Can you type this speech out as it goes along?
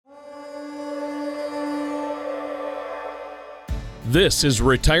This is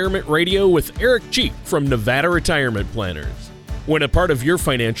Retirement Radio with Eric Cheek from Nevada Retirement Planners. When a part of your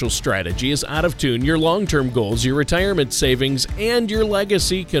financial strategy is out of tune, your long-term goals, your retirement savings, and your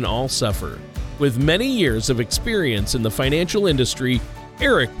legacy can all suffer. With many years of experience in the financial industry,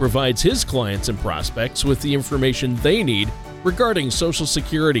 Eric provides his clients and prospects with the information they need regarding Social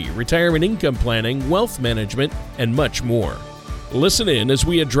Security, retirement income planning, wealth management, and much more. Listen in as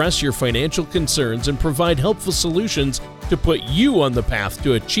we address your financial concerns and provide helpful solutions to put you on the path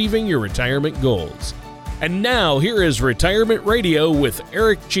to achieving your retirement goals. And now, here is Retirement Radio with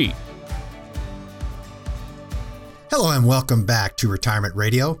Eric Cheek. Hello and welcome back to Retirement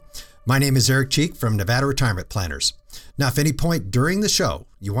Radio. My name is Eric Cheek from Nevada Retirement Planners. Now, if any point during the show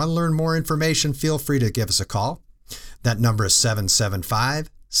you want to learn more information, feel free to give us a call. That number is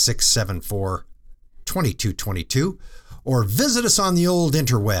 775-674-2222, or visit us on the old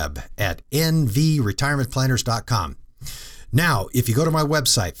interweb at nvretirementplanners.com. Now, if you go to my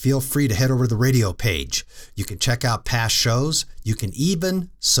website, feel free to head over to the radio page. You can check out past shows. You can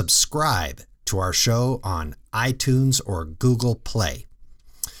even subscribe to our show on iTunes or Google Play.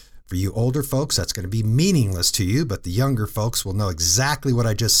 For you older folks, that's going to be meaningless to you, but the younger folks will know exactly what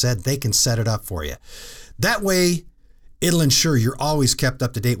I just said. They can set it up for you. That way, it'll ensure you're always kept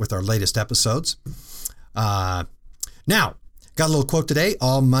up to date with our latest episodes. Now, got a little quote today.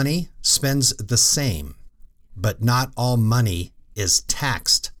 All money spends the same, but not all money is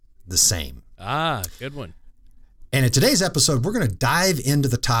taxed the same. Good one. And in today's episode, we're going to dive into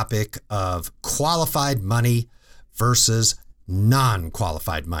the topic of qualified money versus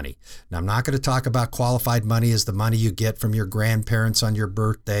non-qualified money. Now, I'm not going to talk about qualified money as the money you get from your grandparents on your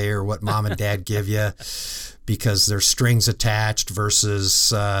birthday or what mom and dad give you because there's strings attached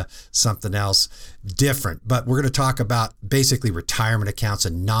versus something else different. But we're going to talk about basically retirement accounts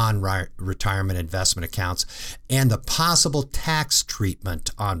and non-retirement investment accounts and the possible tax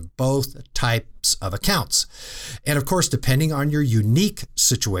treatment on both types of accounts. And of course, depending on your unique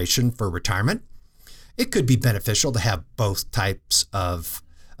situation for retirement, it could be beneficial to have both types of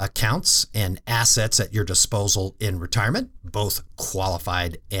accounts and assets at your disposal in retirement, both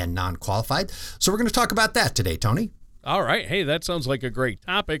qualified and non-qualified. So we're going to talk about that today, Tony. All right. Hey, that sounds like a great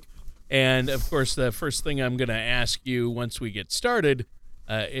topic. And of course, the first thing I'm going to ask you once we get started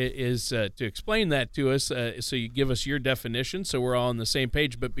is to explain that to us. So you give us your definition so we're all on the same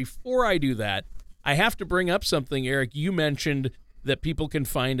page. But before I do that, I have to bring up something, Eric. You mentioned that people can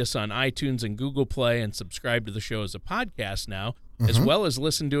find us on iTunes and Google Play and subscribe to the show as a podcast now, as well as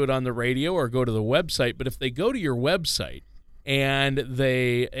listen to it on the radio or go to the website. But if they go to your website and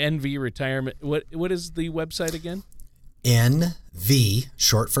they NV Retirement, what is the website again? NV,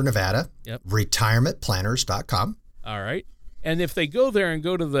 short for Nevada, retirementplanners.com. All right. And if they go there and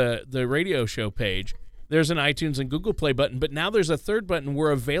go to the radio show page, there's an iTunes and Google Play button, but now there's a third button. We're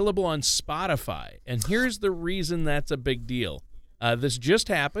available on Spotify. And here's the reason that's a big deal. This just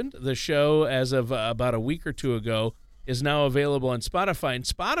happened. The show, as of about a week or two ago, is now available on Spotify. And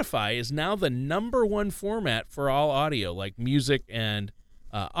Spotify is now the number one format for all audio, like music and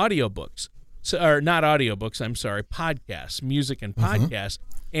audiobooks. Or not audiobooks, I'm sorry, podcasts, music and podcasts.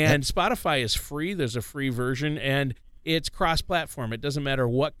 And Spotify is free. There's a free version, and it's cross-platform. It doesn't matter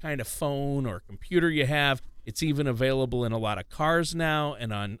what kind of phone or computer you have. It's even available in a lot of cars now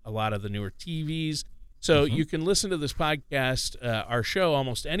and on a lot of the newer TVs. So you can listen to this podcast, our show,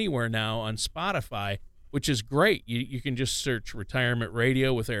 almost anywhere now on Spotify, which is great. You can just search Retirement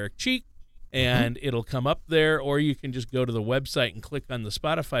Radio with Eric Cheek, and it'll come up there, or you can just go to the website and click on the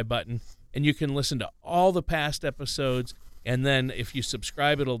Spotify button, and you can listen to all the past episodes. And then if you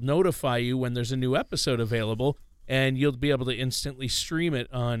subscribe, it'll notify you when there's a new episode available, and you'll be able to instantly stream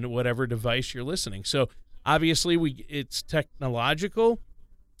it on whatever device you're listening. So obviously, it's technological.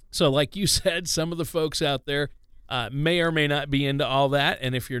 So like you said, some of the folks out there may or may not be into all that.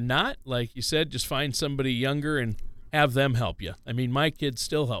 And if you're not, like you said, just find somebody younger and have them help you. I mean, my kids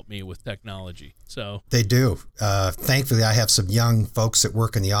still help me with technology. So they do. Thankfully, I have some young folks that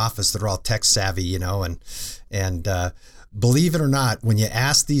work in the office that are all tech savvy, and believe it or not, when you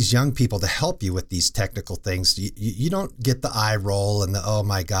ask these young people to help you with these technical things, you don't get the eye roll and the, oh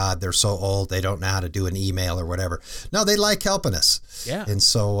my God, they're so old, they don't know how to do an email or whatever. No, they like helping us. Yeah. And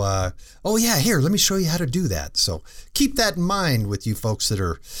so, here, let me show you how to do that. So keep that in mind with you folks that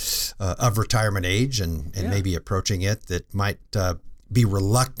are of retirement age and maybe approaching it, that might be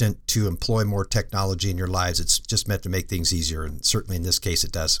reluctant to employ more technology in your lives. It's just meant to make things easier. And certainly in this case,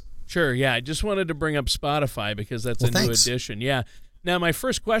 it does. Sure, yeah. I just wanted to bring up Spotify because that's a new addition. Yeah. Now, my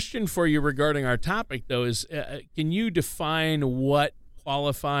first question for you regarding our topic, though, is can you define what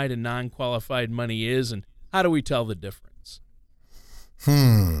qualified and non-qualified money is, and how do we tell the difference?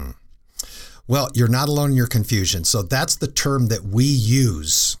 Well, you're not alone in your confusion. So that's the term that we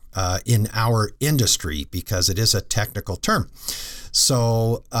use in our industry because it is a technical term.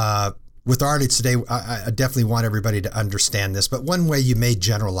 So with our audience today, I definitely want everybody to understand this. But one way you may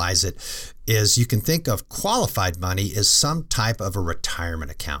generalize it is you can think of qualified money as some type of a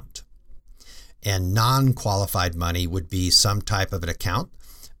retirement account. And non-qualified money would be some type of an account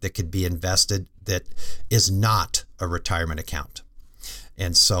that could be invested that is not a retirement account.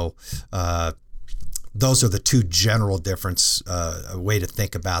 And so those are the two general difference, a way to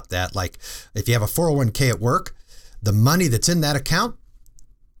think about that. Like if you have a 401k at work, the money that's in that account,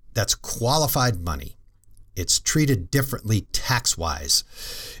 that's qualified money. It's treated differently tax-wise.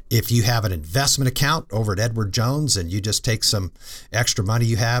 If you have an investment account over at Edward Jones and you just take some extra money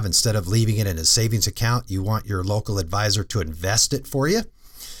you have, instead of leaving it in a savings account, you want your local advisor to invest it for you,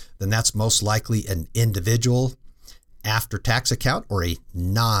 then that's most likely an individual after-tax account or a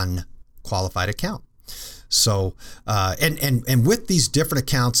non-qualified account. So, and with these different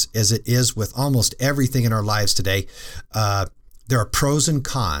accounts, as it is with almost everything in our lives today, there are pros and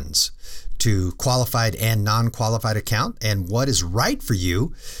cons to qualified and non-qualified account. And what is right for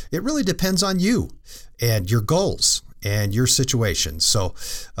you, it really depends on you and your goals and your situation. So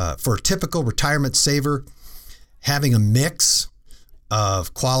for a typical retirement saver, having a mix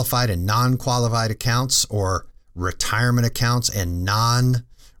of qualified and non-qualified accounts or retirement accounts and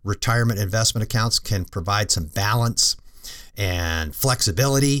non-retirement investment accounts can provide some balance and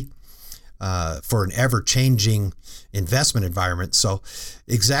flexibility for an ever-changing investment environment. So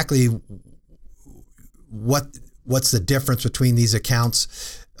exactly what's the difference between these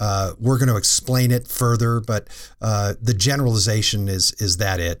accounts? We're going to explain it further, but the generalization is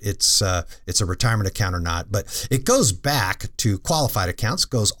that it's a retirement account or not. But it goes back to qualified accounts,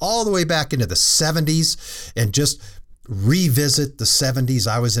 goes all the way back into the 70s, and just revisit the 70s.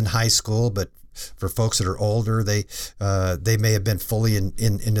 I was in high school, but for folks that are older, they may have been fully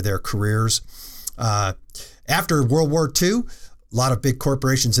into their careers. After World War II, a lot of big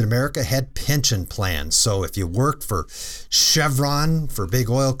corporations in America had pension plans. So if you worked for Chevron, for a big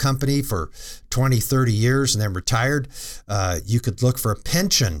oil company for 20, 30 years and then retired, you could look for a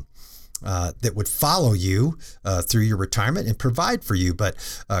pension that would follow you through your retirement and provide for you. But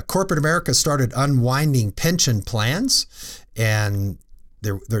corporate America started unwinding pension plans, and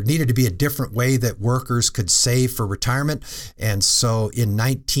there needed to be a different way that workers could save for retirement. And so in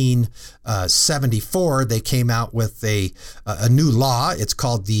 1974, they came out with a new law. It's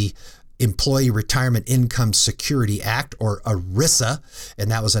called the Employee Retirement Income Security Act, or ERISA,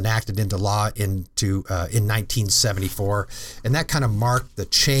 and that was enacted into law in 1974. And that kind of marked the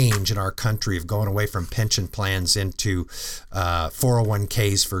change in our country of going away from pension plans into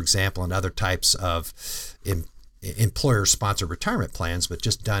 401ks, for example, and other types of employer-sponsored retirement plans, but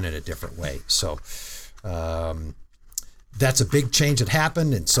just done in a different way. So that's a big change that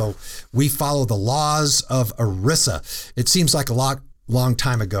happened. And so we follow the laws of ERISA. It seems like a long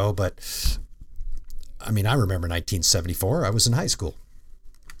time ago, but I mean, I remember 1974. I was in high school.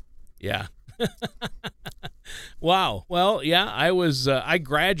 Yeah. Wow. Well, yeah, I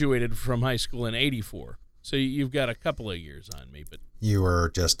graduated from high school in 84. So you've got a couple of years on me, but you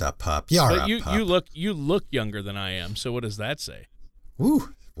were just a pup. You are but a pup. You look younger than I am. So what does that say? Woo.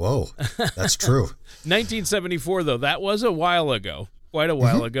 Whoa. That's true. 1974, though, that was a while ago, quite a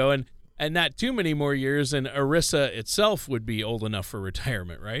while ago, and not too many more years, and ERISA itself would be old enough for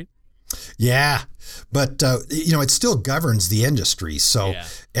retirement, right? Yeah, but it still governs the industry. So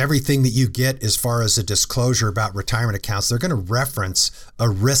everything that you get as far as a disclosure about retirement accounts, they're going to reference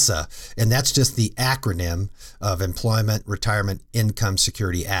ERISA, and that's just the acronym of Employment Retirement Income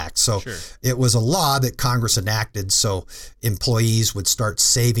Security Act. So It was a law that Congress enacted so employees would start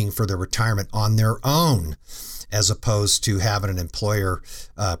saving for their retirement on their own, as opposed to having an employer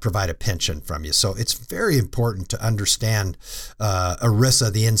provide a pension from you. So it's very important to understand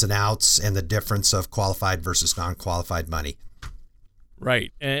ERISA, the ins and outs, and the difference of qualified versus non-qualified money.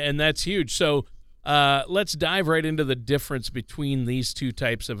 Right, and that's huge. So let's dive right into the difference between these two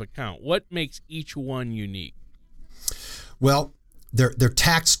types of account. What makes each one unique? Well, their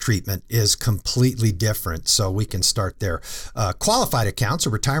tax treatment is completely different, so we can start there. Qualified accounts or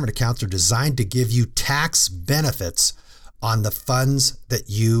retirement accounts are designed to give you tax benefits on the funds that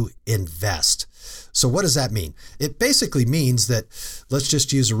you invest. So what does that mean? It basically means that, let's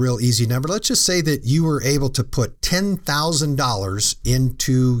just use a real easy number. Let's just say that you were able to put $10,000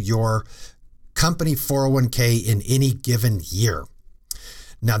 into your company 401k in any given year.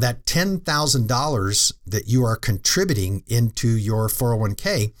 Now that $10,000 that you are contributing into your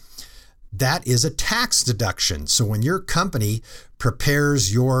 401k, that is a tax deduction. So when your company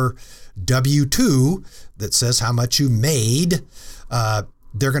prepares your W-2 that says how much you made,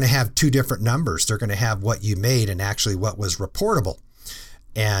 they're going to have two different numbers. They're going to have what you made and actually what was reportable.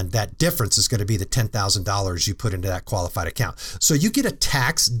 And that difference is going to be the $10,000 you put into that qualified account. So you get a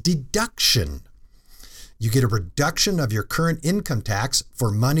tax deduction. You get a reduction of your current income tax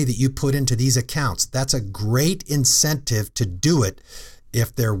for money that you put into these accounts. That's a great incentive to do it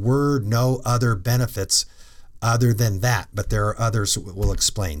if there were no other benefits other than that, but there are others we'll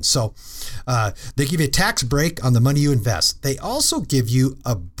explain. So they give you a tax break on the money you invest. They also give you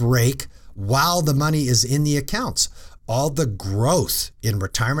a break while the money is in the accounts. All the growth in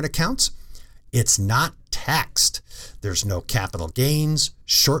retirement accounts, it's not taxed. There's no capital gains,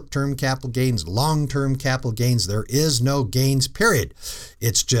 short-term capital gains, long-term capital gains. There is no gains, period.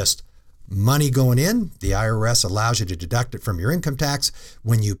 It's just money going in. The IRS allows you to deduct it from your income tax.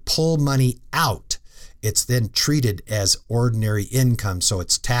 When you pull money out, it's then treated as ordinary income. So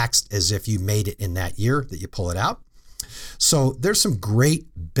it's taxed as if you made it in that year that you pull it out. So there's some great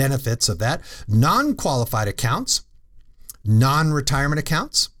benefits of that. Non-qualified accounts, non-retirement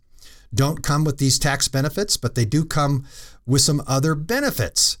accounts don't come with these tax benefits, but they do come with some other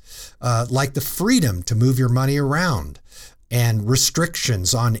benefits, like the freedom to move your money around and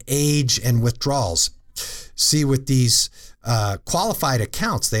restrictions on age and withdrawals. See, with these qualified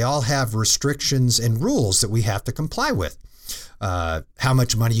accounts, they all have restrictions and rules that we have to comply with. How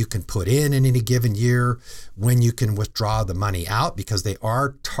much money you can put in any given year, when you can withdraw the money out, because they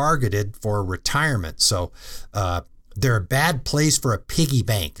are targeted for retirement. So they're a bad place for a piggy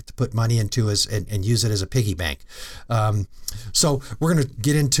bank to put money into and use it as a piggy bank. So we're going to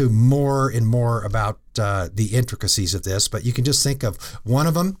get into more and more about the intricacies of this, but you can just think of one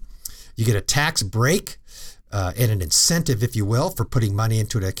of them. You get a tax break and an incentive, if you will, for putting money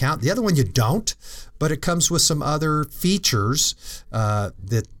into an account. The other one you don't, but it comes with some other features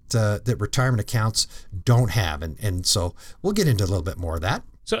that retirement accounts don't have. And so we'll get into a little bit more of that.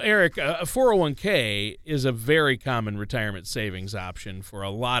 So, Eric, a 401k is a very common retirement savings option for a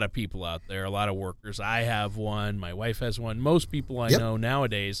lot of people out there, a lot of workers. I have one. My wife has one. Most people I know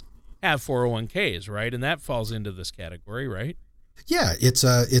nowadays have 401ks, right? And that falls into this category, right? Yeah, it's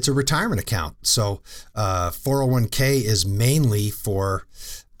a retirement account. So 401k is mainly for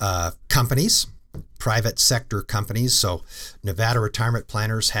companies, private sector companies. So Nevada Retirement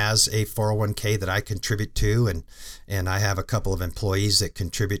Planners has a 401k that I contribute to, and I have a couple of employees that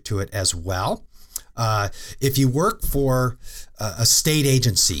contribute to it as well. If you work for a state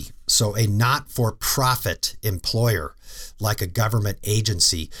agency, so a not-for-profit employer, like a government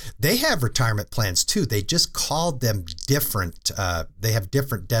agency, they have retirement plans too. They just called them different. They have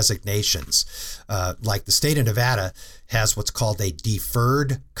different designations. Like the state of Nevada has what's called a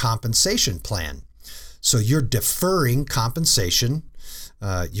deferred compensation plan. So you're deferring compensation.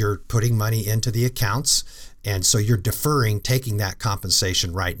 You're putting money into the accounts. And so you're deferring taking that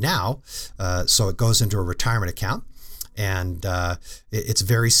compensation right now. So it goes into a retirement account. And it's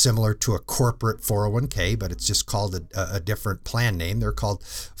very similar to a corporate 401k, but it's just called a different plan name. They're called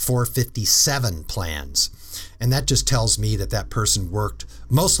 457 plans. And that just tells me that person worked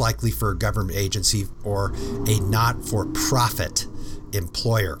most likely for a government agency or a not-for-profit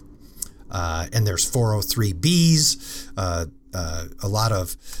employer. And there's 403Bs. A lot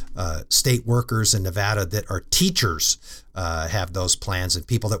of state workers in Nevada that are teachers have those plans, and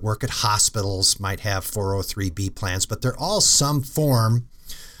people that work at hospitals might have 403B plans, but they're all some form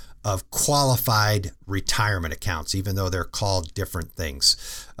of qualified retirement accounts, even though they're called different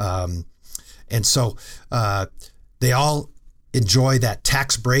things. And so they all enjoy that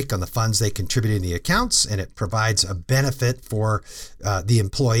tax break on the funds they contribute in the accounts, and it provides a benefit for the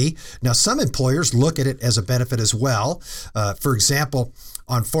employee. Now, some employers look at it as a benefit as well. For example,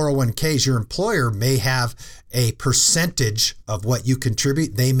 on 401ks, your employer may have a percentage of what you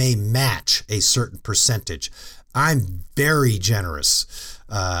contribute. They may match a certain percentage. I'm very generous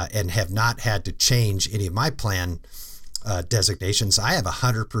and have not had to change any of my plan designations. I have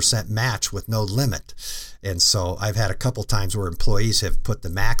 100% match with no limit. And so I've had a couple times where employees have put the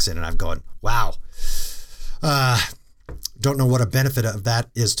max in, and I'm going, wow. Don't know what a benefit of that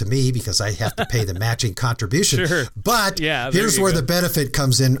is to me because I have to pay the matching contribution. Sure. But here's where the benefit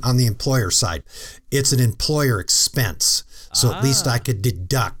comes in on the employer side. It's an employer expense. So at least I could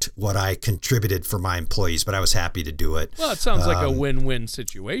deduct what I contributed for my employees, but I was happy to do it. Well, it sounds like a win-win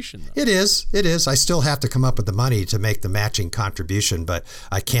situation, though. It is. I still have to come up with the money to make the matching contribution, but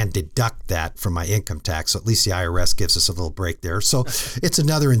I can't deduct that from my income tax. So at least the IRS gives us a little break there. So it's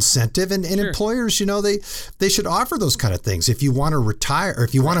another incentive. And Sure. employers, they should offer those kind of things. If you want to retire, or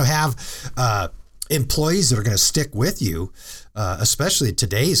if you want to have employees that are going to stick with you, especially in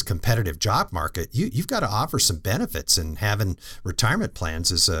today's competitive job market, you've got to offer some benefits, and having retirement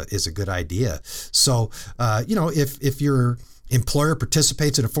plans is a good idea. So, if your employer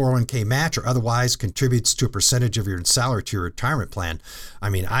participates in a 401k match or otherwise contributes to a percentage of your salary to your retirement plan,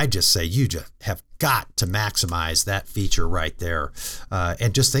 I just say you just have got to maximize that feature right there.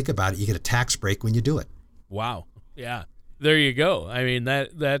 And just think about it. You get a tax break when you do it. Wow. Yeah. There you go.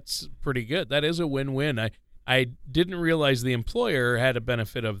 That's pretty good. That is a win-win. I didn't realize the employer had a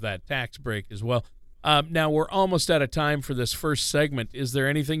benefit of that tax break as well. Now, we're almost out of time for this first segment. Is there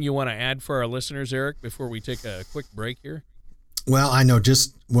anything you want to add for our listeners, Eric, before we take a quick break here? Well, I know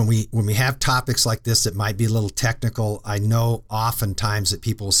just when we have topics like this that might be a little technical, I know oftentimes that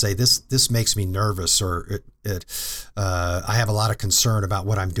people will say this makes me nervous, or I have a lot of concern about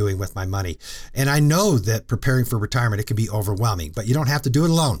what I'm doing with my money. And I know that preparing for retirement, it can be overwhelming, but you don't have to do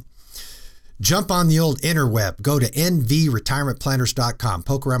it alone. Jump on the old interweb, go to nvretirementplanners.com,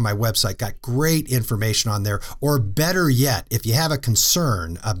 poke around my website, got great information on there. Or better yet, if you have a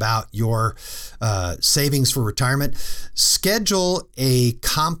concern about your savings for retirement, schedule a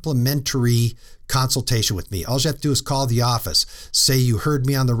complimentary consultation with me. All you have to do is call the office. Say you heard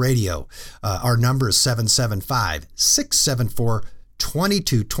me on the radio. Our number is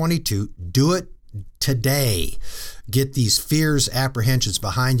 775-674-2222. Do it today. Get these fears, apprehensions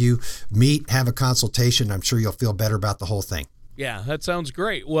behind you. Meet, have a consultation. I'm sure you'll feel better about the whole thing. Yeah, that sounds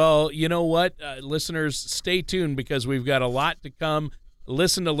great. Well, you know what, listeners, stay tuned, because we've got a lot to come.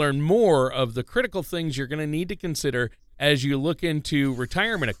 Listen to learn more of the critical things you're going to need to consider as you look into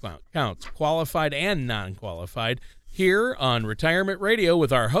retirement accounts, qualified and non-qualified, here on Retirement Radio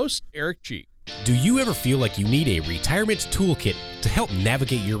with our host, Eric Cheek. Do you ever feel like you need a retirement toolkit to help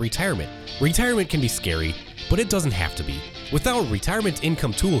navigate your retirement? Retirement can be scary, but it doesn't have to be. With our Retirement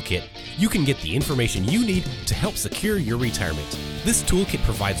Income Toolkit, you can get the information you need to help secure your retirement. This toolkit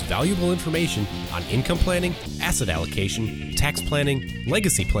provides valuable information on income planning, asset allocation, tax planning,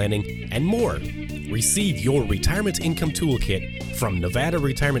 legacy planning, and more. Receive your Retirement Income Toolkit from Nevada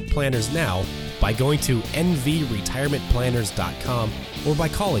Retirement Planners now by going to nvretirementplanners.com or by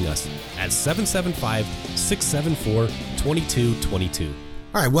calling us at 775-674-2222.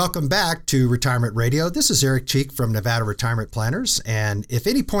 All right, welcome back to Retirement Radio. This is Eric Cheek from Nevada Retirement Planners. And if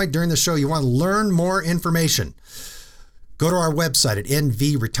any point during the show you want to learn more information, go to our website at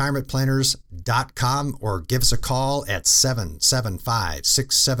nvretirementplanners.com or give us a call at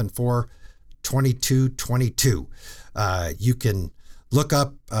 775-674-2222. You can look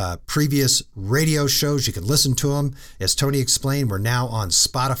up previous radio shows. You can listen to them. As Tony explained, we're now on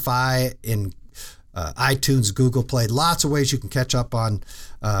Spotify, in iTunes, Google Play. Lots of ways you can catch up on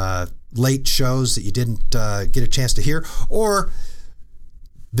late shows that you didn't get a chance to hear, or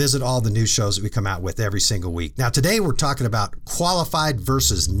visit all the new shows that we come out with every single week. Now, today we're talking about qualified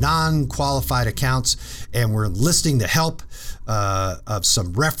versus non-qualified accounts, and we're enlisting the help of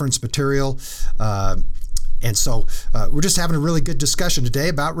some reference material. And so we're just having a really good discussion today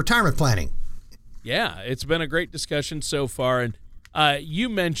about retirement planning. Yeah, it's been a great discussion so far. And you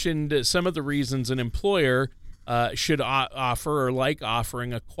mentioned some of the reasons an employer should offer or like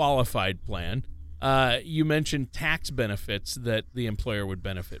offering a qualified plan. You mentioned tax benefits that the employer would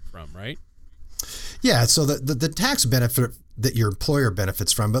benefit from, right? Yeah, so the tax benefit that your employer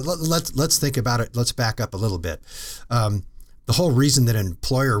benefits from, but let's think about it. Let's back up a little bit. The whole reason that an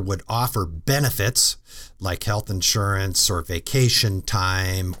employer would offer benefits like health insurance or vacation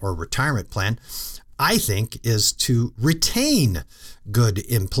time or retirement plan, I think, is to retain good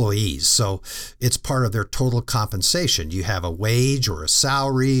employees. So it's part of their total compensation. You have a wage or a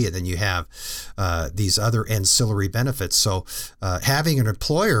salary, and then you have these other ancillary benefits. So having an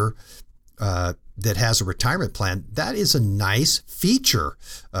employer that has a retirement plan, that is a nice feature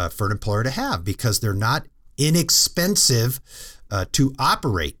for an employer to have, because they're not inexpensive to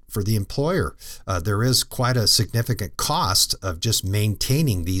operate for the employer. There is quite a significant cost of just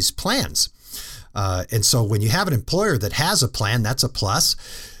maintaining these plans. And so when you have an employer that has a plan, that's a plus.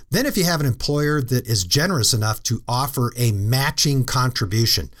 Then if you have an employer that is generous enough to offer a matching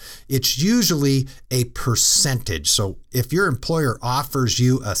contribution, it's usually a percentage. So if your employer offers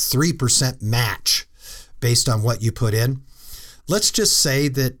you a 3% match based on what you put in, let's just say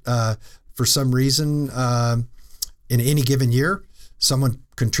that for some reason, in any given year, someone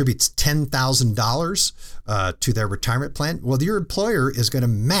contributes $10,000 to their retirement plan, well, your employer is going to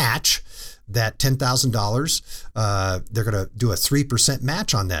match that $10,000. They're going to do a 3%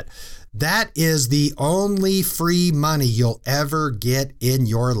 match on that. That is the only free money you'll ever get in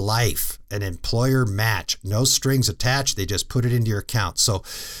your life, an employer match. No strings attached. They just put it into your account. So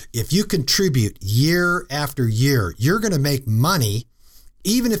if you contribute year after year, you're going to make money.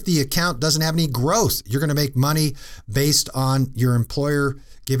 Even if the account doesn't have any growth, you're going to make money based on your employer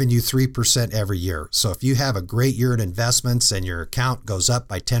giving you 3% every year. So if you have a great year in investments and your account goes up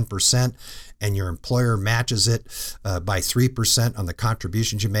by 10% and your employer matches it by 3% on the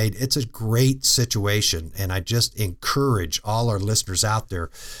contributions you made, it's a great situation. And I just encourage all our listeners out there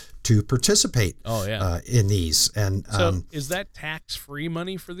to participate in these. And so is that tax-free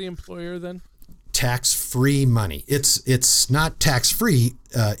money for the employer then? Tax-free money. It's not tax-free.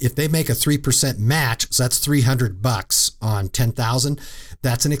 If they make a 3% match, so that's $300 on $10,000.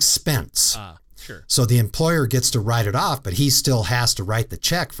 That's an expense. Sure. So the employer gets to write it off, but he still has to write the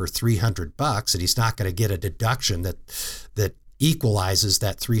check for $300, and he's not going to get a deduction that equalizes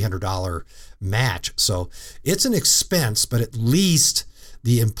that $300 match. So it's an expense, but at least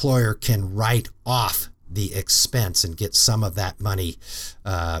the employer can write off the expense and get some of that money,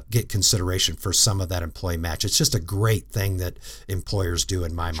 get consideration for some of that employee match. It's just a great thing that employers do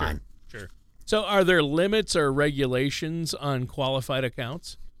in my mind. Sure. So are there limits or regulations on qualified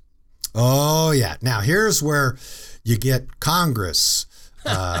accounts? Oh, yeah. Now, here's where you get Congress.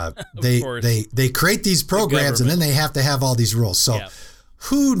 They create these programs and then they have to have all these rules. So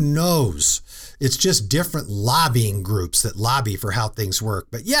who knows? It's just different lobbying groups that lobby for how things work.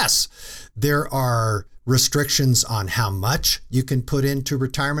 But yes, there are restrictions on how much you can put into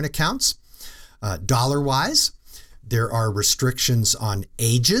retirement accounts, dollar-wise. There are restrictions on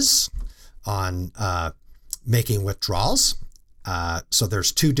ages, on making withdrawals. So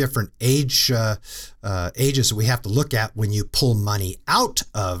there's two different ages that we have to look at when you pull money out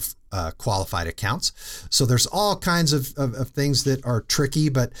of qualified accounts. So there's all kinds of things that are tricky,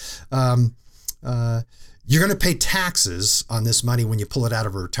 but you're going to pay taxes on this money when you pull it out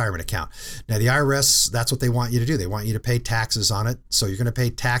of a retirement account. Now, the IRS, that's what they want you to do. They want you to pay taxes on it. So you're going to pay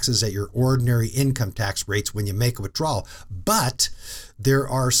taxes at your ordinary income tax rates when you make a withdrawal. But there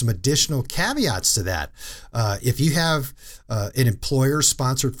are some additional caveats to that. If you have an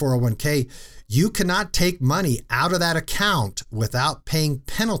employer-sponsored 401k, you cannot take money out of that account without paying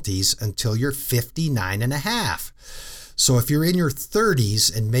penalties until you're 59 and a half. So if you're in your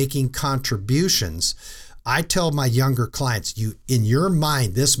 30s and making contributions, I tell my younger clients, in your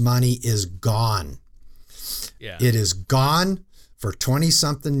mind, this money is gone. Yeah. It is gone for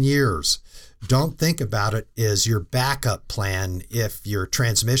 20-something years. Don't think about it as your backup plan if your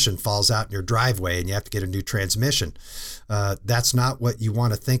transmission falls out in your driveway and you have to get a new transmission. That's not what you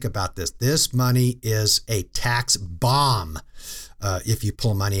want to think about this. This money is a tax bomb if you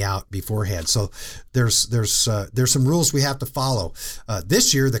pull money out beforehand. So there's some rules we have to follow.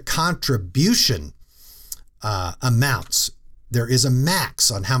 This year, the contribution amounts, there is a max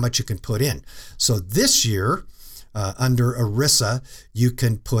on how much you can put in. So this year, under ERISA, you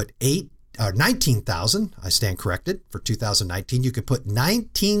can put $19,000. I stand corrected. For 2019, you could put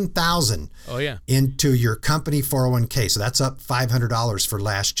 $19,000 into your company 401k. So that's up $500 for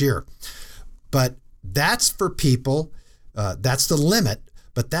last year. But that's for people. That's the limit.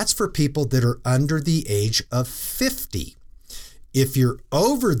 But that's for people that are under the age of 50. If you're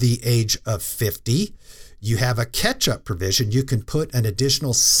over the age of 50, you have a catch-up provision. You can put an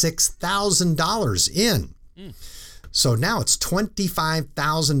additional $6,000 in. So now it's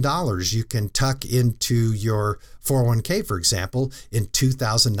 $25,000 you can tuck into your 401k, for example, in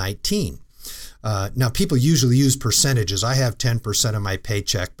 2019. Now, people usually use percentages. I have 10% of my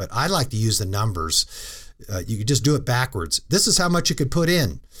paycheck, but I like to use the numbers. You could just do it backwards. This is how much you could put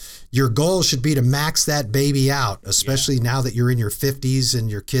in. Your goal should be to max that baby out, especially now that you're in your 50s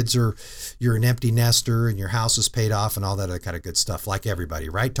and you're an empty nester and your house is paid off and all that other kind of good stuff, like everybody,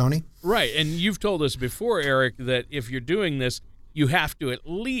 right, Tony? Right. And you've told us before, Eric, that if you're doing this, you have to at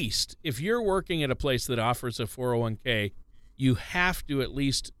least, if you're working at a place that offers a 401k, you have to at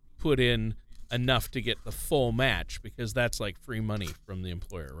least put in enough to get the full match, because that's like free money from the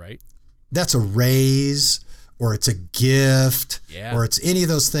employer, right? That's a raise, or it's a gift, or it's any of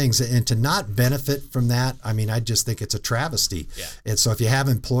those things. And to not benefit from that, I mean, I just think it's a travesty. Yeah. And so if you have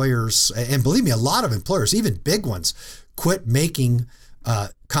employers, and believe me, a lot of employers, even big ones, quit making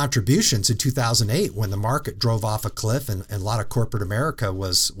contributions in 2008 when the market drove off a cliff and a lot of corporate America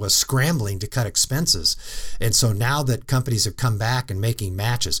was scrambling to cut expenses. And so now that companies have come back and making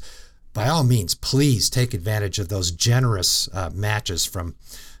matches, by all means, please take advantage of those generous matches from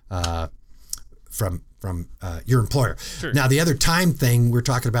your employer. Sure. Now, the other time thing, we're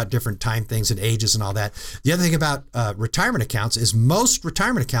talking about different time things and ages and all that. The other thing about retirement accounts is most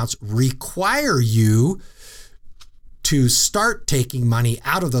retirement accounts require you to start taking money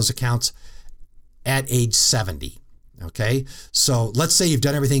out of those accounts at age 70. Okay. So let's say you've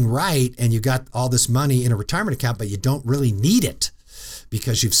done everything right and you got all this money in a retirement account, but you don't really need it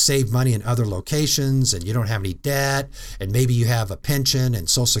because you've saved money in other locations and you don't have any debt, and maybe you have a pension and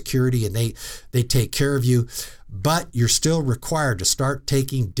Social Security and they take care of you, but you're still required to start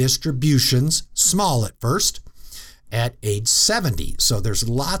taking distributions, small at first, at age 70. So there's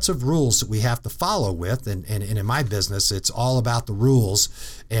lots of rules that we have to follow with, and in my business, it's all about the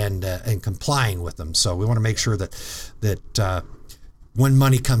rules and complying with them. So we want to make sure that when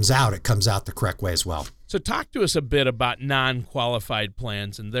money comes out, it comes out the correct way as well. So talk to us a bit about non-qualified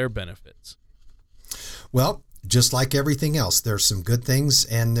plans and their benefits. Well, just like everything else, there's some good things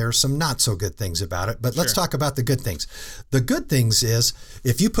and there's some not so good things about it. But let's talk about the good things. The good things is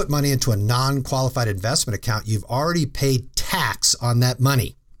if you put money into a non-qualified investment account, you've already paid tax on that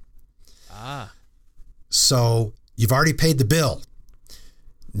money. So you've already paid the bill.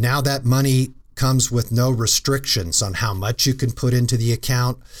 Now that money comes with no restrictions on how much you can put into the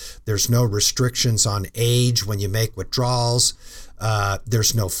account. There's no restrictions on age when you make withdrawals.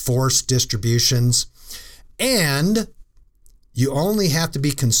 There's no forced distributions. And you only have to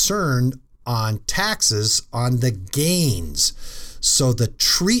be concerned on taxes on the gains. So the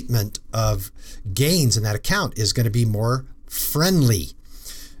treatment of gains in that account is going to be more friendly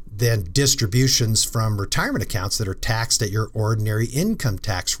than distributions from retirement accounts that are taxed at your ordinary income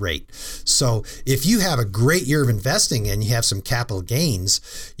tax rate. So if you have a great year of investing and you have some capital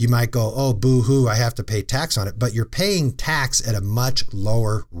gains, you might go, oh, boo-hoo, I have to pay tax on it. But you're paying tax at a much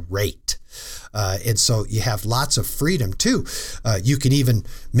lower rate. And so you have lots of freedom too. You can even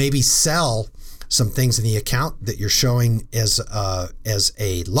maybe sell some things in the account that you're showing as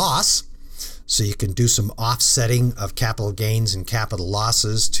a loss. So you can do some offsetting of capital gains and capital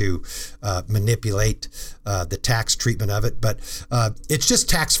losses to manipulate the tax treatment of it. But it's just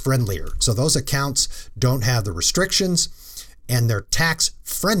tax friendlier. So those accounts don't have the restrictions and they're tax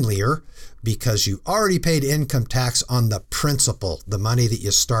friendlier because you already paid income tax on the principal, the money that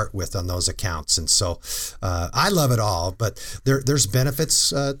you start with on those accounts. And so I love it all, but there's benefits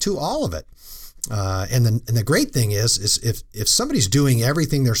to all of it. And the great thing is if somebody's doing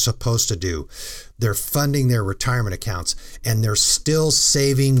everything they're supposed to do, they're funding their retirement accounts and they're still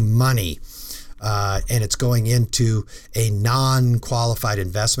saving money, and it's going into a non-qualified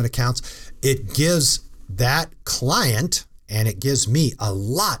investment accounts, it gives that client and it gives me a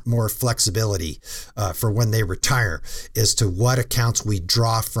lot more flexibility for when they retire as to what accounts we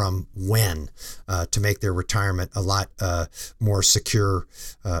draw from when to make their retirement a lot more secure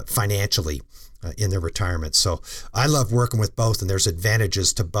financially in their retirement. So I love working with both, and there's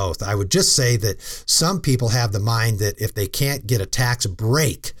advantages to both. I would just say that some people have the mind that if they can't get a tax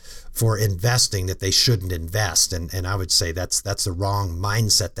break for investing, that they shouldn't invest. And I would say that's the wrong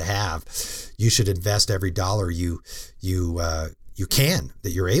mindset to have. You should invest every dollar you can,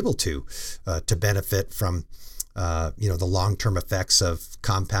 that you're able to benefit from the long-term effects of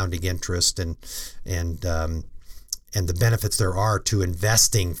compounding interest and the benefits there are to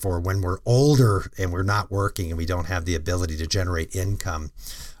investing for when we're older and we're not working and we don't have the ability to generate income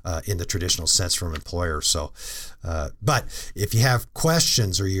in the traditional sense from employers. So, but if you have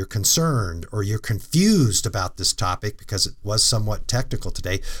questions or you're concerned or you're confused about this topic because it was somewhat technical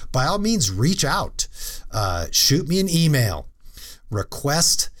today, by all means, reach out. Shoot me an email.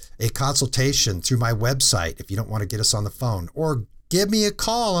 Request a consultation through my website if you don't want to get us on the phone, or give me a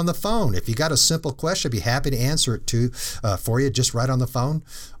call on the phone. If you got a simple question, I'd be happy to answer it for you just right on the phone,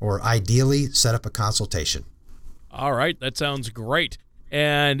 or ideally set up a consultation. All right, that sounds great.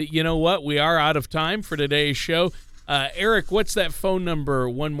 And you know what? We are out of time for today's show. Eric, what's that phone number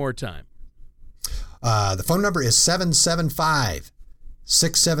one more time? The phone number is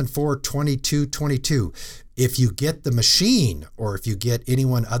 775-674-2222. If you get the machine, or if you get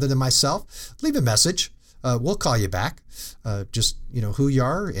anyone other than myself, leave a message. We'll call you back. Just, who you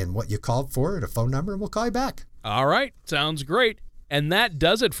are and what you called for at a phone number, and we'll call you back. All right. Sounds great. And that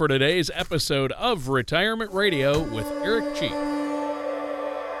does it for today's episode of Retirement Radio with Eric Cheek.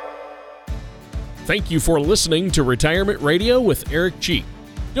 Thank you for listening to Retirement Radio with Eric Cheek.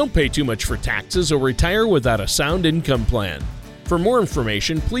 Don't pay too much for taxes or retire without a sound income plan. For more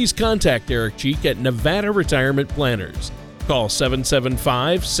information, please contact Eric Cheek at Nevada Retirement Planners. Call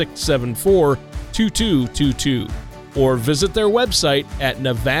 775-674-2222. or visit their website at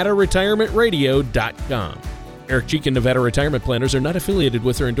nevadaretirementradio.com. Eric Cheek and Nevada Retirement Planners are not affiliated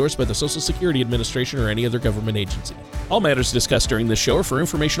with or endorsed by the Social Security Administration or any other government agency. All matters discussed during this show are for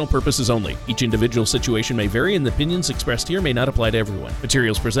informational purposes only. Each individual situation may vary, and the opinions expressed here may not apply to everyone.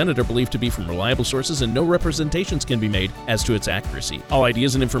 Materials presented are believed to be from reliable sources, and no representations can be made as to its accuracy. All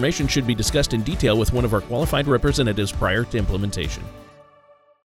ideas and information should be discussed in detail with one of our qualified representatives prior to implementation.